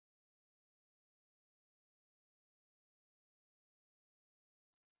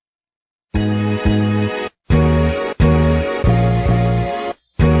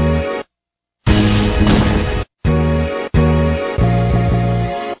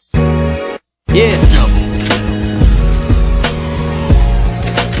Yeah. Double.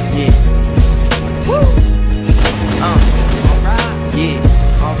 Yeah. Woo. Alright.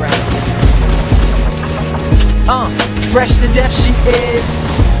 Yeah. Alright. Fresh to death she is.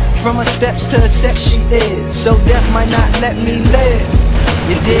 From her steps to her sex she is. So death might not let me live.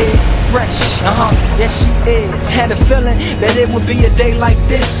 You dig? Fresh, yes she is. Had a feeling that it would be a day like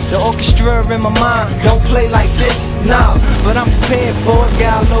this. The orchestra in my mind don't play like this, nah. But I'm prepared for it,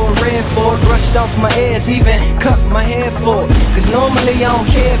 got a little red for it. Brushed off my ears, even cut my hair for it. Cause normally I don't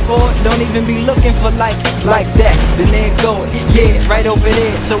care for it. Don't even be looking for like that. Then there go it, yeah, right over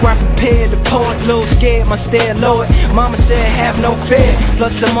there. So I prepared to pour it, little scared, my stare lowered. Mama said have no fear,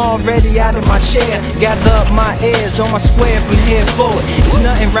 plus I'm already out of my chair. Gather up my ears on my square from here forward. It's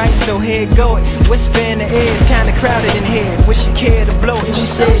nothing right, so here go it. Whisper in the ear, it's kinda crowded in here. Wish you cared to blow it. And she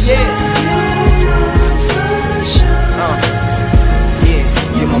said, yeah. Yeah,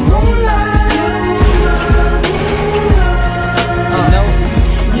 you're my moonlight. You know,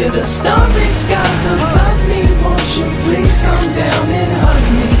 you're the starry skies above me. Won't you please come down and hug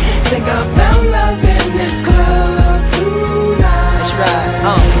me? Think I found love in this club tonight. That's right.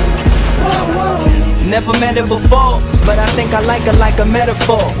 Whoa, whoa. Never met her before, but I think I like her like a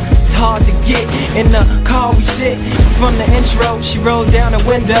metaphor. It's hard to get in the car we sit. From the intro, she rolled down the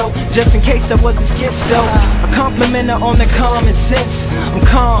window just in case I wasn't schizo. I compliment her on the common sense. I'm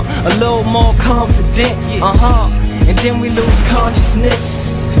calm, a little more confident. And then we lose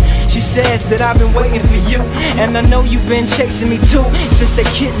consciousness. She says that I've been waiting for you, and I know you've been chasing me too. Since they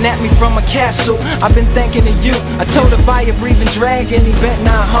kidnapped me from a castle, I've been thinking of you. I told a fire-breathing dragon he bet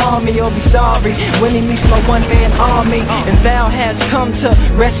not harm me or be sorry when he meets my one-man army. And thou hast come to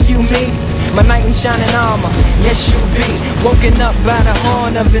rescue me, my knight in shining armor. Yes, you be woken up by the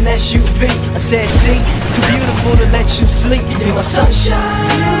horn of an SUV. I said, see, too beautiful to let you sleep. You're my sunshine,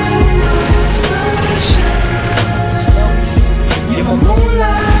 sunshine. You're my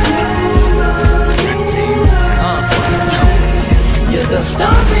moonlight. You're the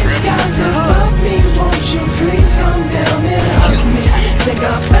starry skies above me. Won't you please come down and hug me? Think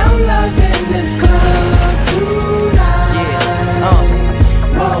I found love in this club tonight. Yeah.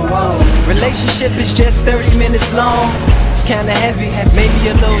 Whoa, whoa. Relationship is just 30 minutes long. It's kinda heavy, maybe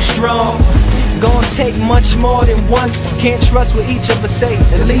a little strong. Gonna take much more than once. Can't trust what each of us say,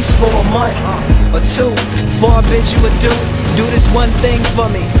 at least for a month or two before I bid you adieu. Do this one thing for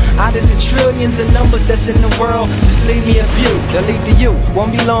me. Out of the trillions of numbers that's in the world, just leave me a few. They'll lead to you,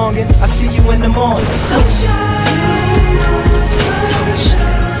 won't be long, and I'll see you in the morning. Sunshine, sunshine.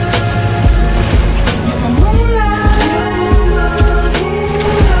 You're my moonlight.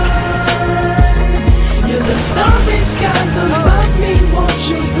 You're the starry skies above me. Won't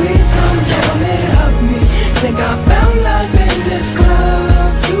you please come down and hug me? Think I found love in this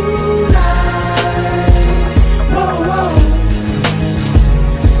club tonight. Whoa, whoa.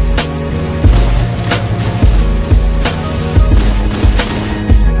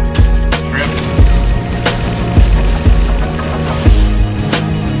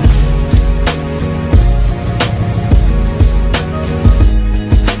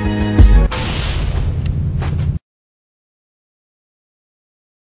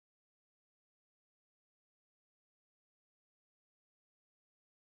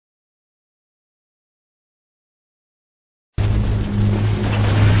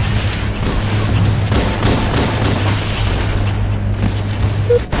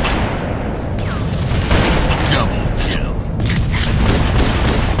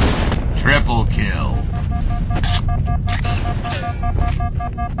 Triple kill.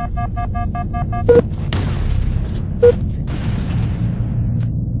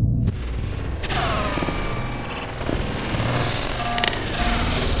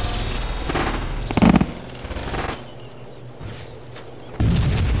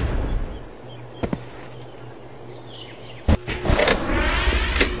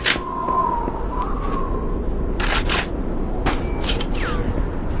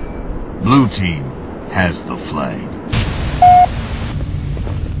 Blue team has the flag.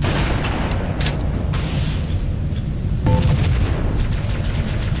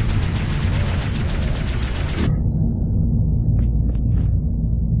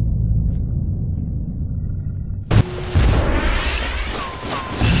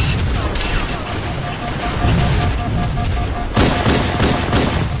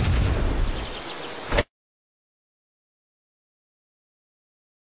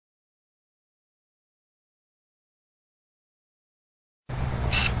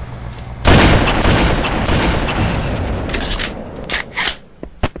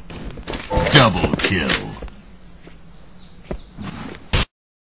 Double kill.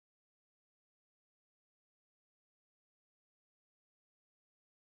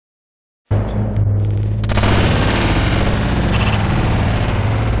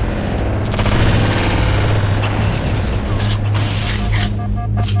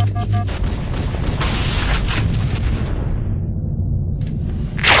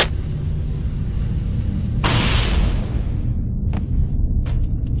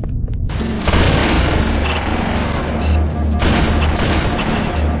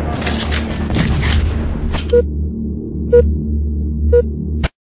 you.